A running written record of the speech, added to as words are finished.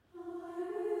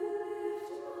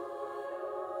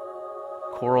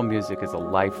choral music is a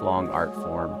lifelong art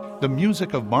form. The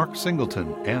music of Mark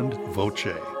Singleton and Voce.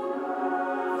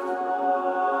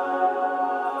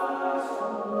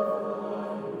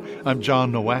 I'm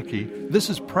John Nowacki.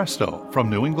 This is Presto from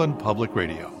New England Public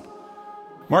Radio.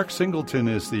 Mark Singleton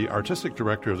is the artistic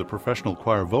director of the professional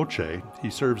choir Voce. He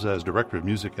serves as director of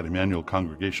music at Emmanuel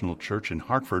Congregational Church in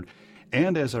Hartford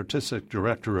and as artistic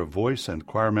director of voice and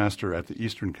choir master at the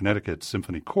Eastern Connecticut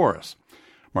Symphony Chorus.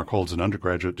 Mark holds an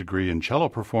undergraduate degree in cello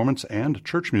performance and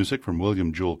church music from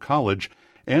William Jewell College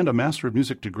and a Master of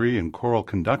Music degree in choral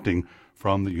conducting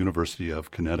from the University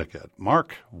of Connecticut.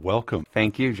 Mark, welcome.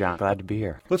 Thank you, John. Glad to be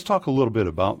here. Let's talk a little bit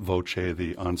about Voce,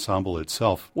 the ensemble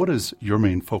itself. What is your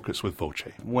main focus with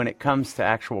Voce? When it comes to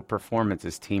actual performance,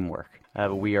 is teamwork.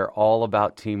 We are all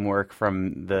about teamwork,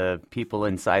 from the people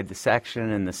inside the section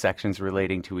and the sections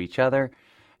relating to each other.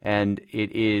 And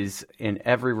it is, in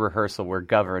every rehearsal, we're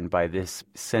governed by this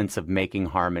sense of making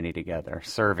harmony together,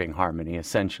 serving harmony,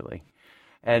 essentially.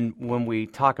 And when we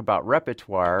talk about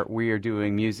repertoire, we are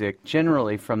doing music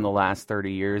generally from the last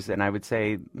 30 years, and I would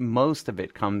say most of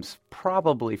it comes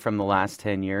probably from the last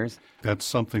 10 years. That's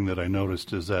something that I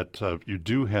noticed, is that you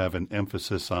do have an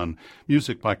emphasis on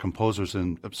music by composers,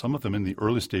 and some of them in the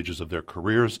early stages of their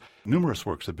careers. Numerous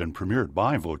works have been premiered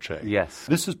by Voce. Yes.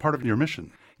 This is part of your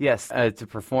mission. Yes, to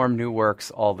perform new works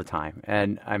all the time.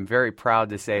 And I'm very proud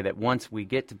to say that once we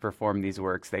get to perform these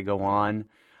works, they go on.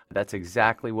 That's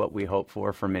exactly what we hope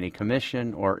for from any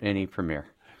commission or any premiere.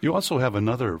 You also have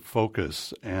another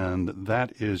focus, and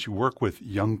that is you work with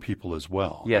young people as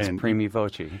well. Yes, Primi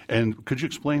Voce. And could you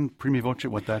explain Primi Voce,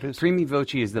 what that is? Primi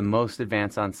Voce is the most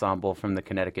advanced ensemble from the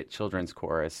Connecticut Children's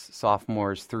Chorus,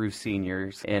 sophomores through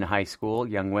seniors in high school,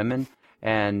 young women.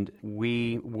 And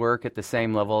we work at the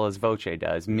same level as Voce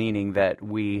does, meaning that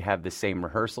we have the same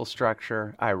rehearsal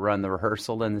structure. I run the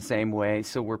rehearsal in the same way.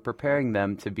 So we're preparing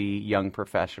them to be young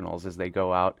professionals as they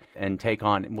go out and take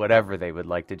on whatever they would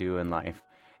like to do in life.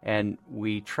 And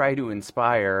we try to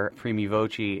inspire Primi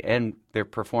Voce and their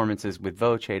performances with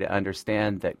Voce to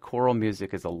understand that choral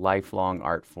music is a lifelong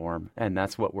art form. And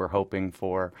that's what we're hoping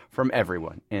for from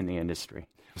everyone in the industry.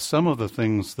 Some of the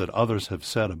things that others have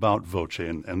said about Voce,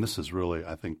 and this is really,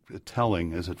 I think,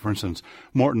 telling, is that, for instance,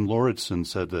 Morton Lauritsen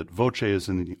said that Voce is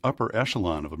in the upper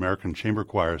echelon of American chamber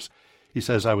choirs. He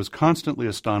says, "I was constantly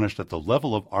astonished at the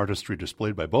level of artistry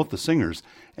displayed by both the singers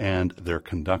and their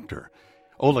conductor."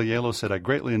 Ola Yelo said, "I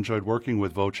greatly enjoyed working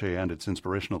with Voce and its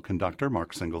inspirational conductor,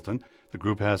 Mark Singleton. The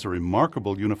group has a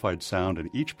remarkable unified sound, and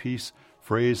each piece,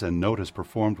 phrase, and note is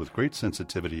performed with great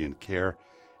sensitivity and care."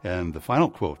 And the final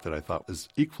quote that I thought was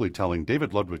equally telling,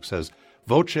 David Ludwig says,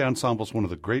 "Voce Ensemble is one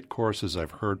of the great choruses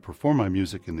I've heard perform my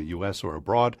music in the U.S. or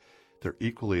abroad. They're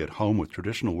equally at home with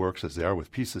traditional works as they are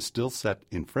with pieces still set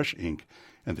in fresh ink,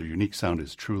 and their unique sound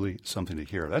is truly something to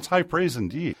hear." That's high praise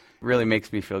indeed. It really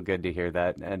makes me feel good to hear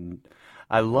that. And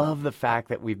I love the fact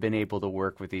that we've been able to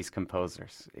work with these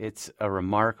composers. It's a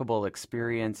remarkable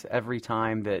experience. Every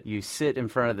time that you sit in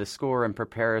front of the score and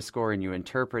prepare a score and you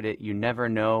interpret it, you never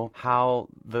know how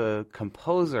the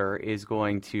composer is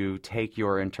going to take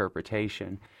your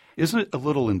interpretation. Isn't it a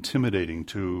little intimidating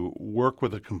to work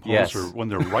with a composer when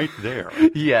they're right there?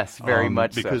 Yes, very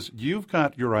much so. Because you've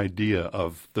got your idea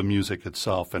of the music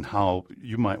itself and how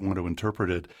you might want to interpret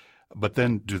it. But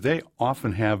then do they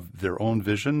often have their own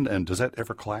vision, and does that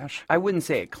ever clash? I wouldn't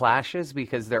say it clashes,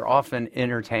 because they're often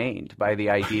entertained by the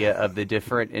idea of the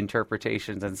different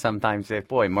interpretations, and sometimes they,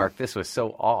 "Boy, Mark, this was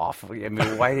so off. I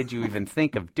mean, why did you even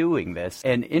think of doing this?"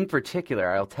 And in particular,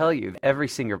 I'll tell you, every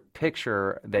single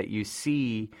picture that you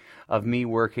see of me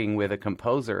working with a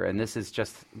composer, and this is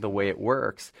just the way it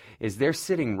works, is they're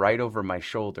sitting right over my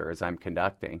shoulder as I'm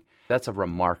conducting. That's a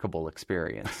remarkable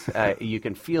experience. You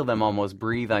can feel them almost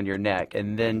breathe on your neck,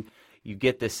 and then you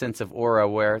get this sense of aura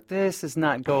where this is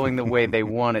not going the way they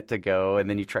want it to go, and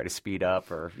then you try to speed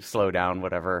up or slow down,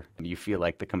 whatever you feel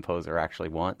like the composer actually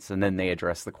wants, and then they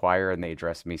address the choir and they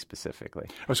address me specifically.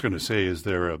 I was going to say, is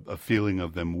there a feeling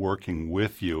of them working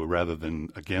with you rather than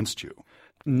against you?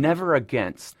 Never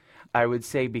against, I would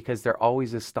say, because they're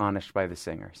always astonished by the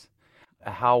singers,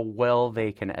 how well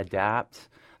they can adapt.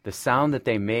 The sound that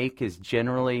they make is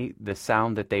generally the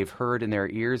sound that they've heard in their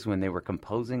ears when they were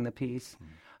composing the piece.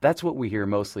 That's what we hear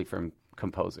mostly from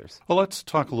composers. Well, let's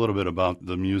talk a little bit about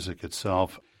the music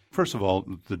itself. First of all,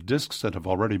 the discs that have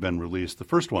already been released, the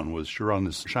first one was Sure on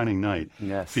This Shining Night,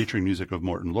 Yes. featuring music of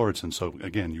Morton Lauridsen. So,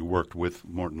 again, you worked with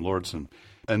Morton Lauridsen.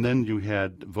 And then you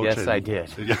had Voce. Yes, I did.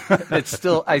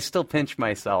 I still pinch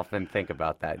myself and think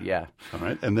about that, yeah. All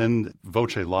right. And then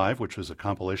Voce Live, which was a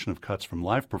compilation of cuts from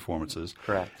live performances.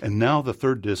 Correct. And now the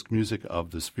third disc, Music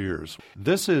of the Spheres.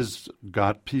 This has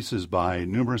got pieces by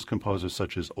numerous composers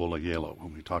such as Ola Yelo,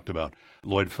 whom we talked about,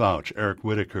 Lloyd Fouch, Eric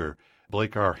Whitacre,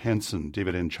 Blake R. Henson,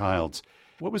 David N. Childs.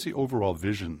 What was the overall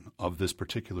vision of this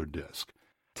particular disc?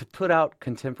 To put out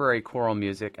contemporary choral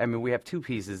music, I mean, we have two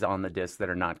pieces on the disc that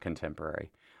are not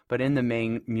contemporary, but in the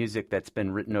main music that's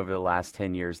been written over the last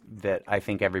 10 years that I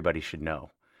think everybody should know.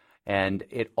 And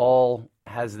it all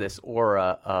has this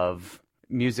aura of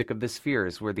music of the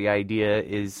spheres, where the idea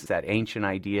is that ancient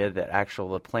idea that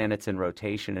the planets in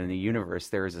rotation in the universe,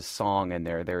 there is a song in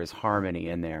there is harmony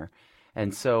in there.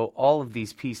 And so all of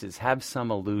these pieces have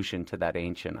some allusion to that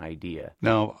ancient idea.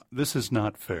 Now, this is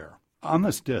not fair. On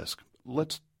this disc,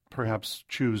 let's perhaps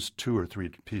choose 2 or 3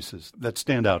 pieces that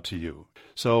stand out to you.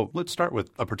 So let's start with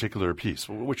a particular piece.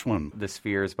 Which one? The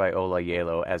Spheres by Ola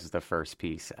Yelo as the first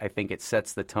piece. I think it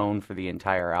sets the tone for the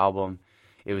entire album.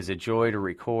 It was a joy to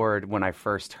record. When I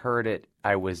first heard it,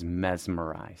 I was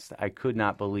mesmerized. I could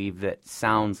not believe that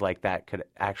sounds like that could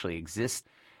actually exist,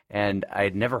 and I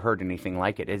had never heard anything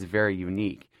like it. It's very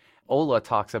unique. Ola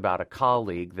talks about a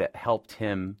colleague that helped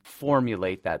him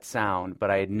formulate that sound,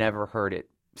 but I had never heard it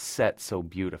set so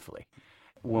beautifully.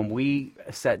 When we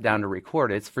sat down to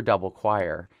record it, it's for double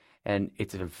choir, and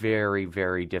it's a very,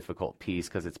 very difficult piece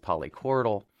because it's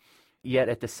polychordal. Yet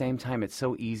at the same time, it's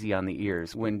so easy on the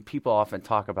ears. When people often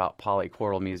talk about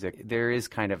polychordal music, there is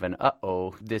kind of an,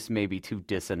 this may be too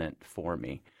dissonant for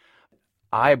me.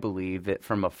 I believe that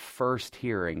from a first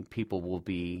hearing, people will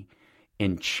be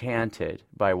enchanted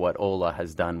by what Ola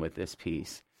has done with this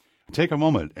piece. Take a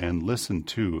moment and listen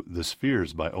to The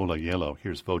Spheres by Ola Yelo.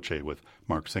 Here's Voce with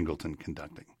Mark Singleton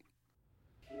conducting.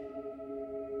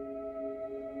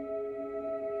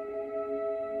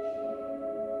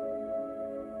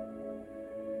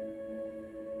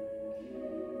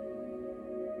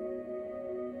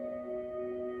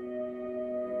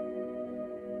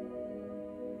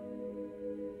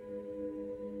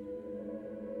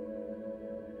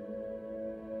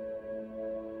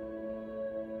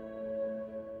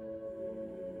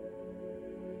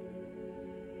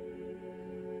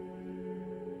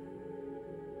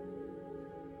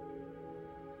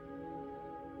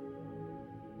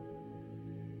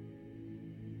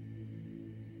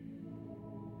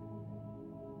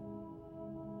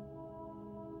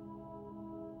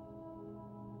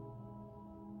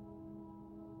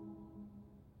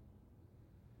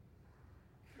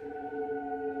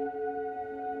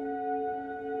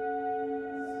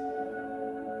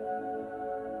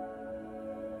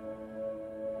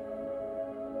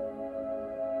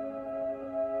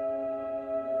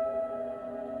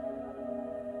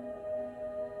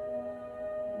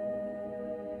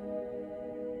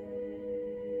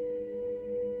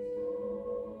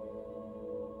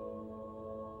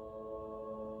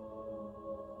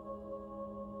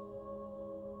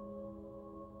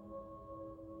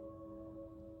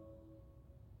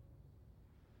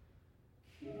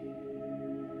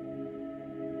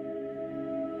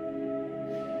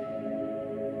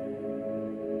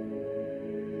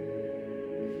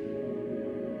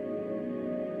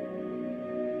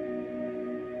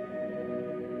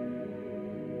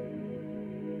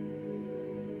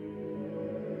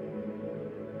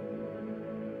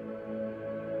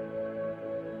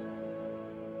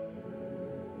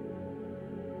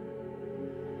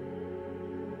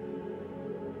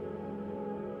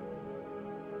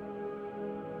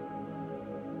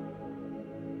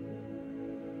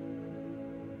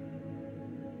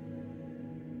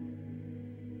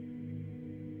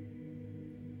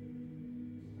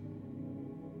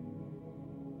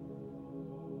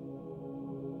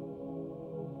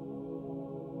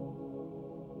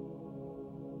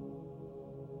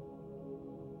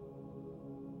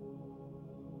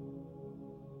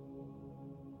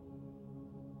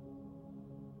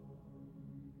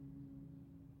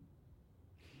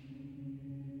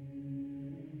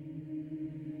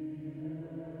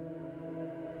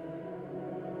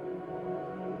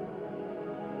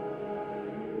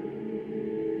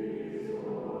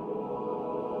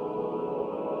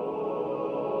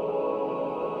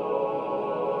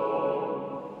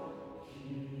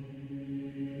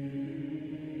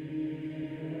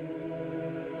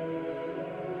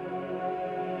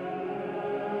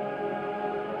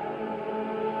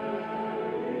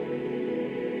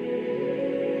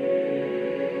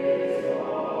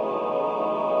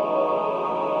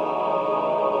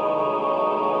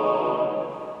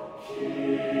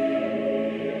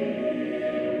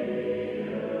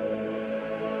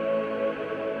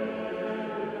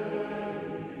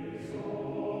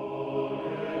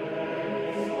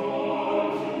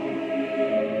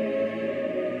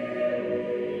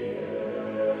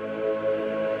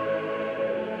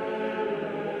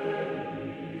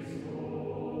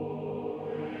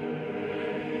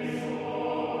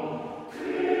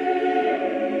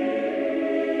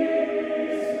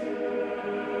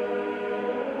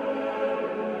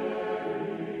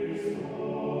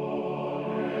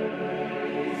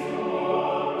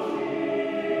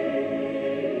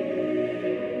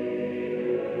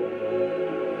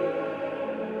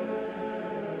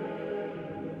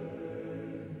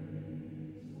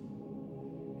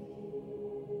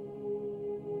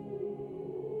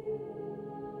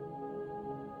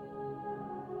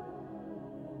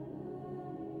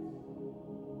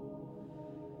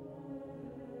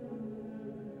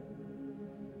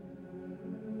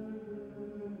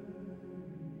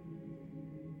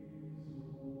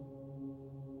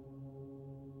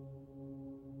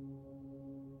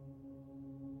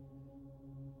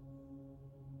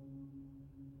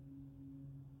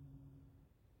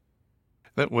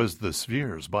 That was The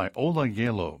Spheres by Ola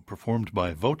Yelo, performed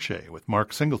by Voce, with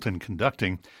Mark Singleton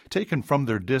conducting, taken from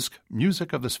their disc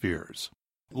Music of the Spheres.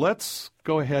 Let's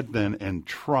go ahead then and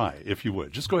try, if you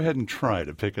would. Just go ahead and try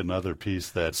to pick another piece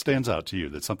that stands out to you,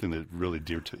 that's something that's really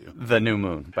dear to you. The New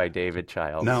Moon by David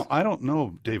Childs. Now, I don't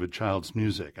know David Childs'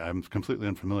 music. I'm completely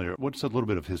unfamiliar. What's a little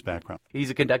bit of his background? He's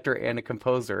a conductor and a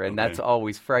composer, and that's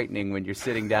always frightening when you're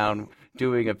sitting down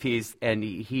doing a piece, and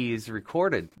he's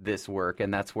recorded this work,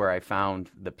 and that's where I found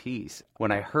the piece.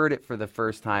 When I heard it for the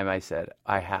first time, I said,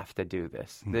 I have to do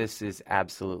this. This is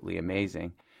absolutely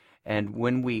amazing. And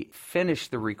when we finish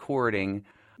the recording,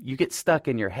 you get stuck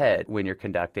in your head when you're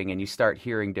conducting, and you start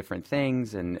hearing different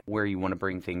things and where you want to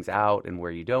bring things out and where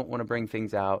you don't want to bring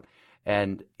things out.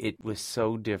 And it was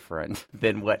so different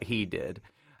than what he did.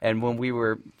 And when we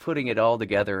were putting it all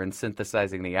together and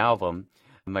synthesizing the album,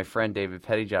 my friend David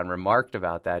Pettyjohn remarked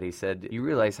about that. He said, you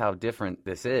realize how different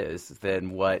this is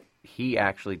than what he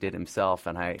actually did himself.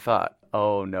 And I thought,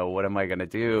 oh no, what am I going to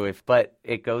do? But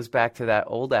it goes back to that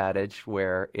old adage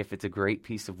where if it's a great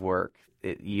piece of work,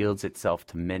 it yields itself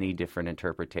to many different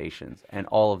interpretations, and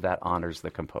all of that honors the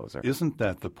composer. Isn't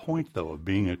that the point, though, of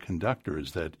being a conductor,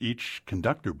 is that each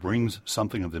conductor brings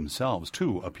something of themselves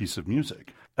to a piece of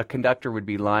music? A conductor would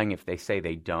be lying if they say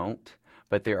they don't,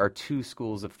 but there are two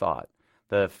schools of thought.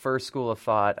 The first school of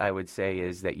thought, I would say,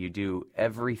 is that you do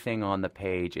everything on the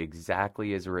page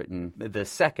exactly as written. The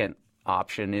second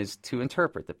option is to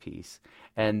interpret the piece,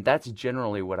 and that's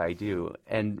generally what I do.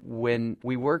 And when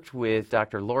we worked with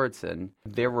Dr. Lauritsen,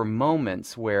 there were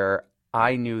moments where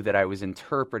I knew that I was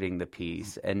interpreting the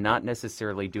piece and not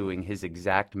necessarily doing his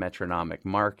exact metronomic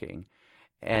marking,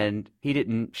 and he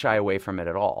didn't shy away from it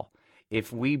at all.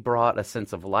 If we brought a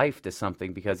sense of life to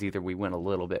something because either we went a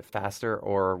little bit faster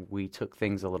or we took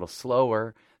things a little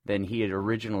slower than he had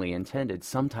originally intended,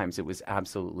 sometimes it was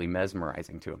absolutely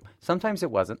mesmerizing to him. Sometimes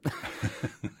it wasn't.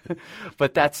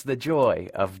 But that's the joy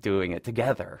of doing it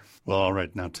together. Well, all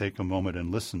right, now take a moment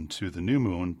and listen to The New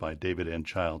Moon by David N.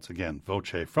 Childs, again,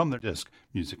 Voce, from their disc,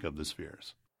 Music of the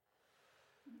Spheres.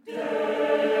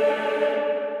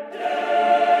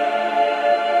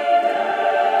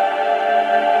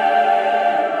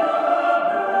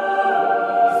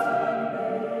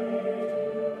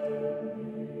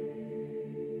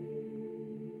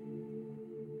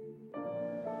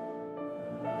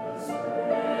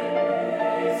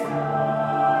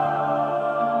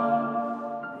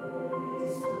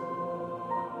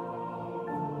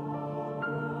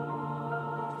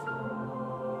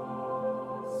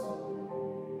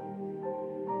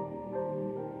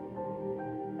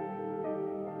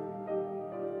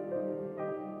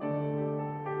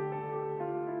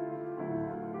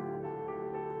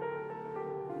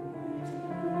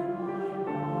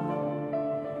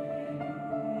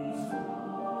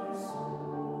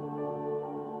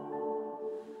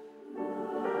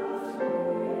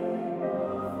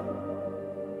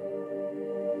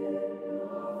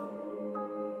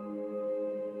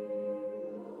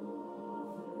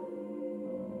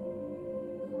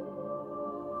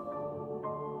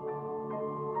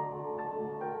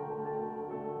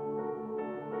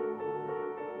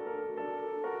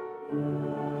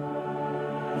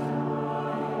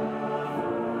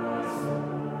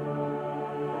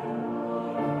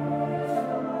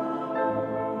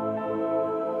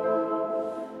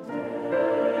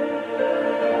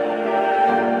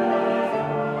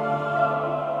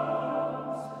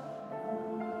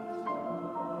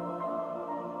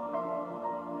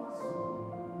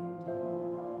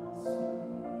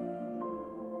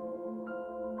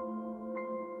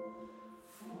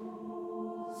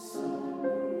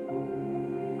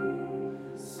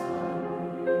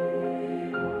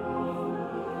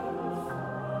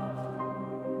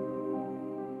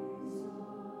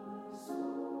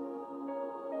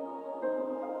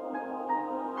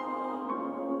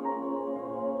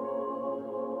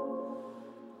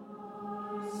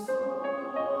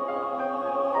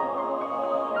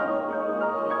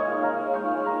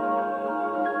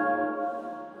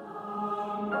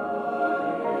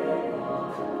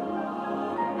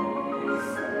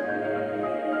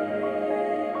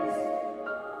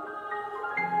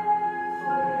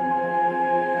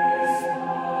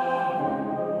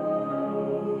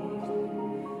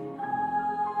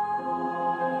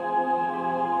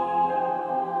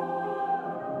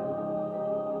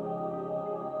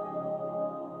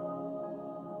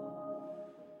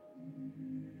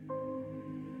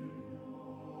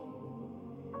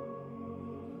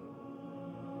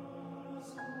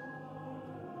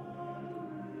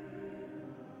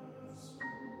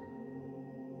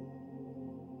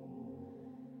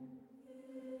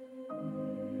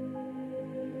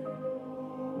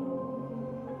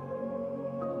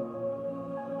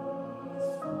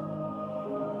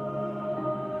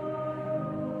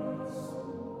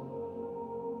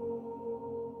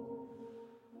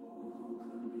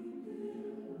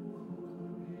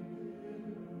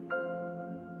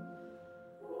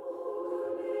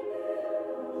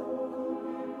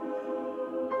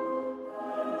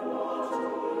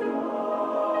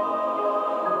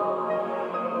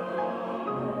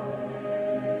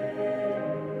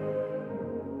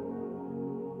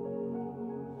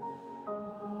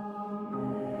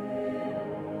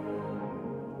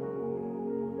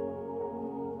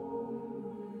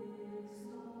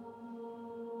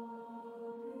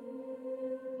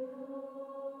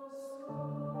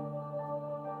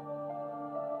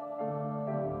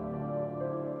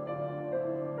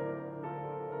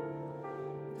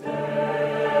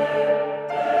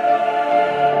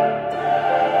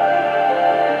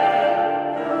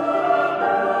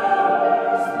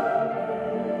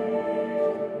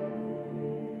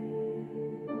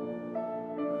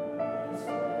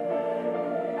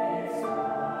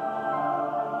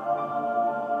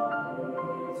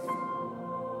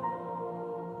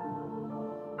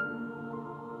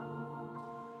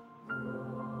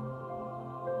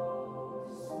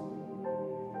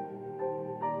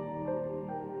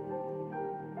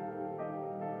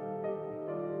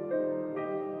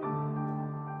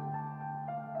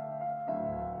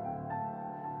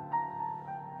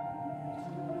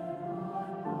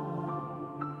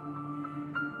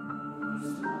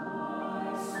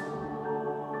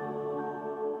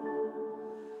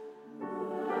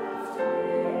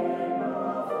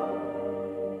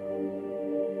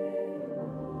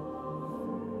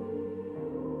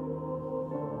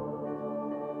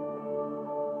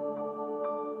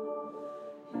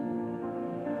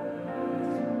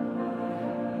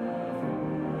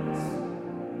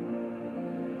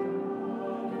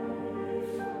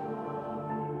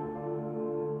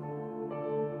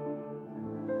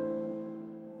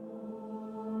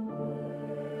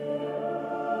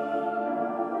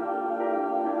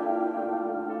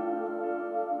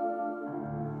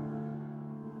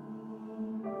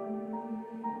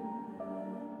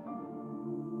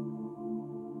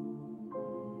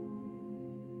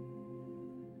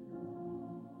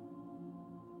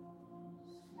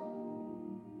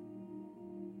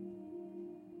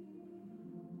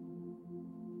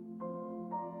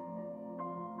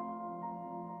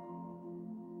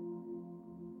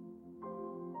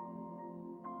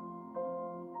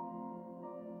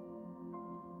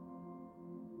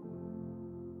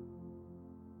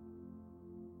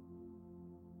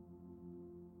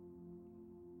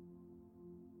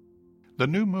 The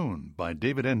New Moon by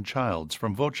David N. Childs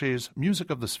from Voce's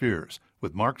Music of the Spheres,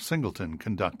 with Mark Singleton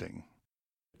conducting.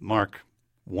 Mark,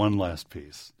 one last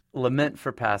piece. Lament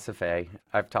for Pasiphae.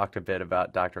 I've talked a bit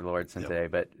about Dr. Lauridsen today,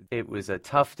 but it was a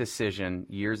tough decision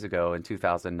years ago in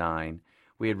 2009.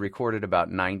 We had recorded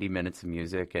about 90 minutes of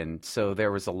music, and so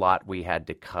there was a lot we had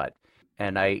to cut.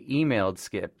 And I emailed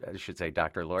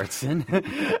Dr. Lauridsen.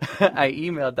 I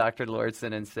emailed Dr.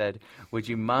 Lauridsen and said, would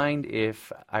you mind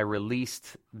if I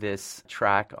released this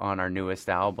track on our newest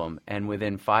album? And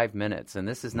within 5 minutes, and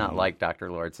this is not like Dr.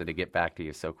 Lauridsen to get back to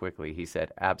you so quickly, he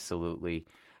said, absolutely,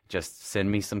 just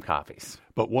send me some copies.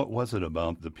 But what was it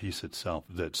about the piece itself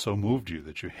that so moved you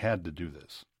that you had to do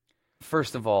this?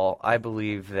 First of all, I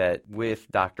believe that with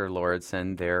Dr.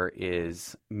 Lauridsen, there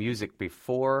is music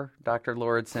before Dr.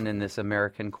 Lauridsen in this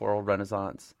American choral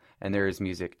renaissance, and there is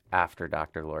music after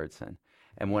Dr. Lauridsen.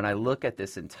 And when I look at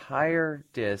this entire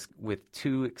disc, with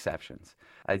two exceptions,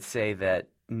 I'd say that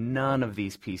none of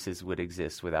these pieces would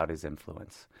exist without his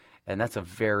influence. And that's a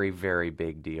very, very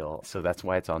big deal. So that's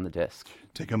why it's on the disc.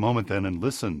 Take a moment then and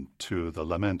listen to the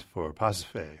Lament for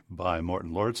Pasiphae by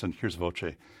Morton Lauridsen. Here's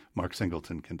Voce, Mark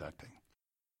Singleton conducting.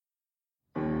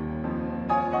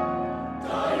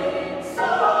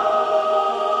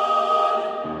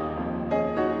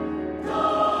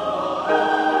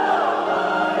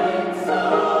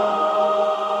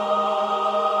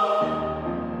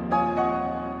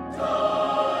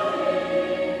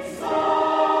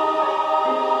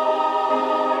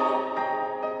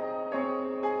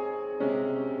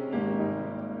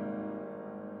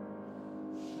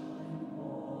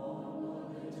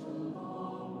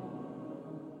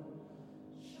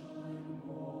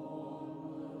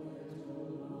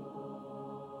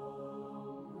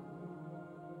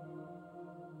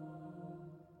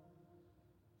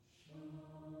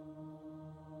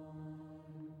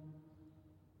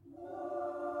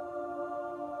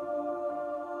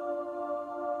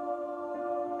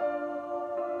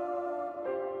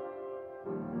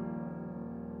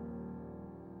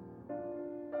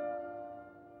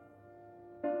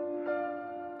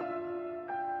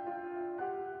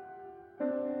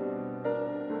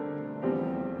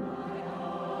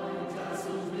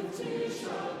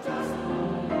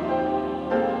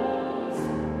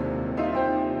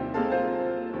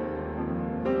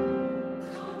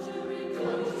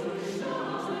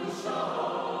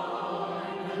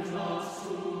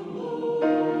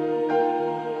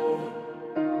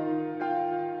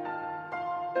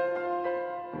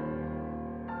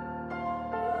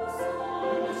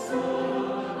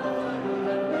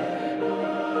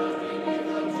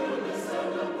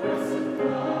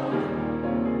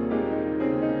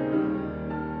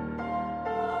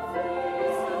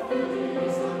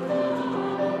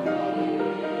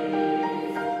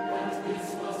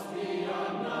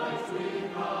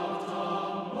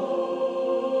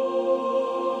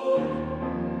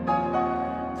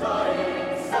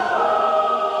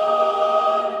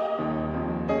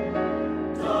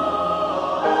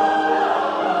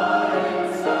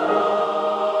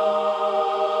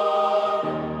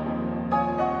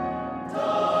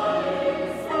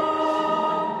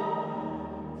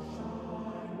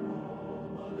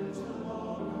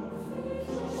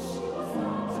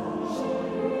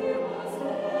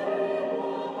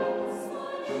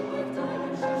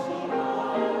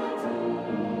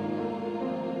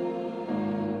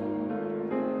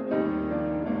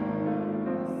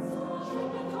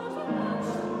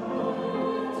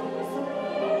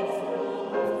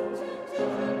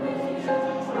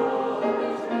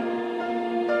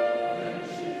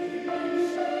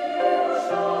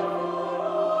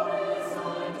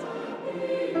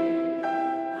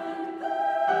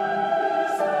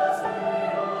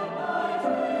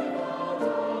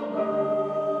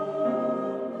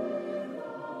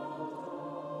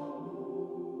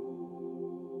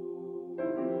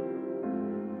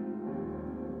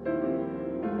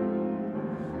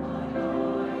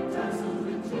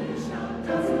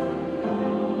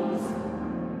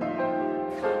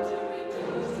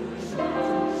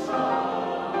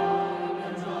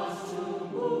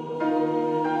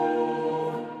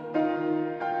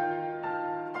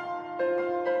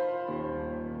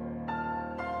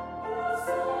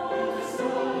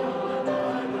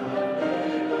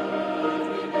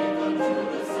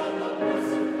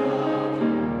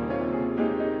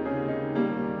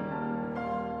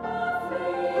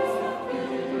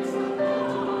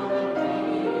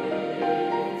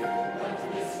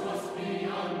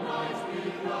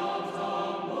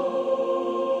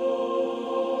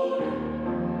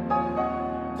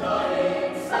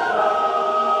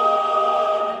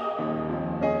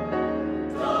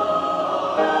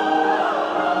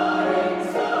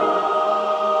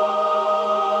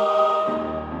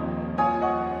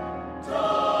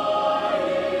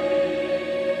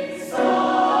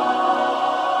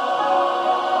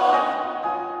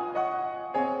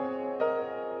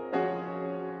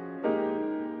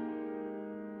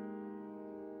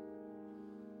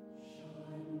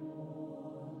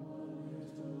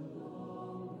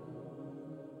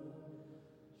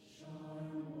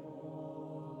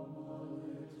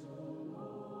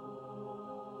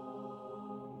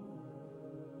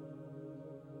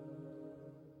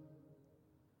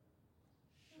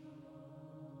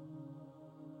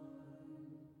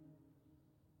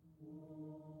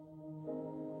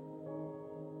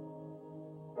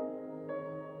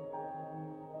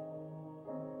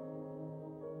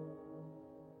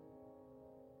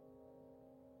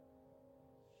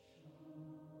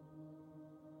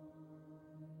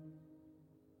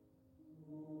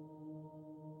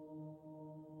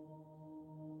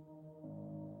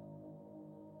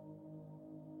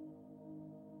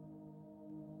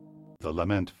 The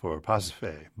Lament for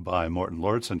Pasiphae by Morton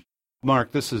Lauridsen.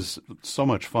 Mark, this is so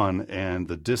much fun, and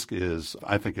the disc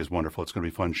I think is wonderful. It's going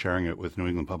to be fun sharing it with New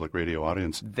England Public Radio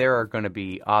audience. There are going to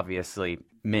be, obviously,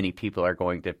 many people are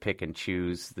going to pick and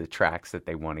choose the tracks that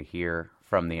they want to hear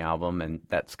from the album, and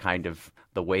that's kind of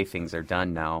the way things are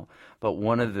done now. But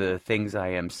one of the things I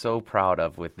am so proud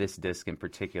of with this disc in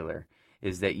particular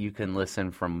is that you can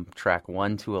listen from track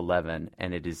 1 to 11,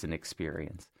 and it is an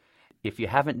experience. If you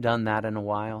haven't done that in a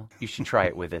while, you should try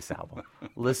it with this album.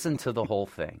 Listen to the whole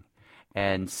thing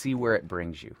and see where it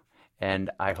brings you. And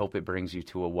I hope it brings you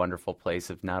to a wonderful place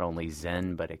of not only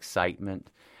zen, but excitement,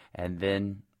 and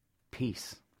then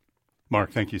peace.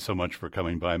 Mark, thank you so much for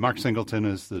coming by. Mark Singleton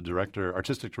is the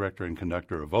artistic director and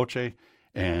conductor of Voce,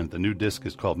 and the new disc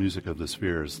is called Music of the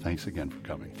Spheres. Thanks again for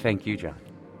coming. Thank you, John.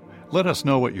 Let us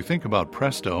know what you think about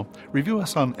Presto. Review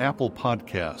us on Apple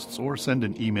Podcasts or send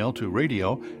an email to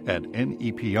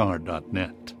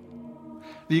radio@nepr.net.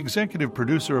 The executive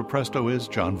producer of Presto is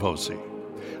John Voce.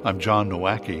 I'm John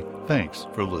Nowacki. Thanks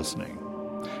for listening.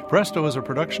 Presto is a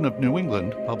production of New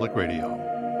England Public Radio.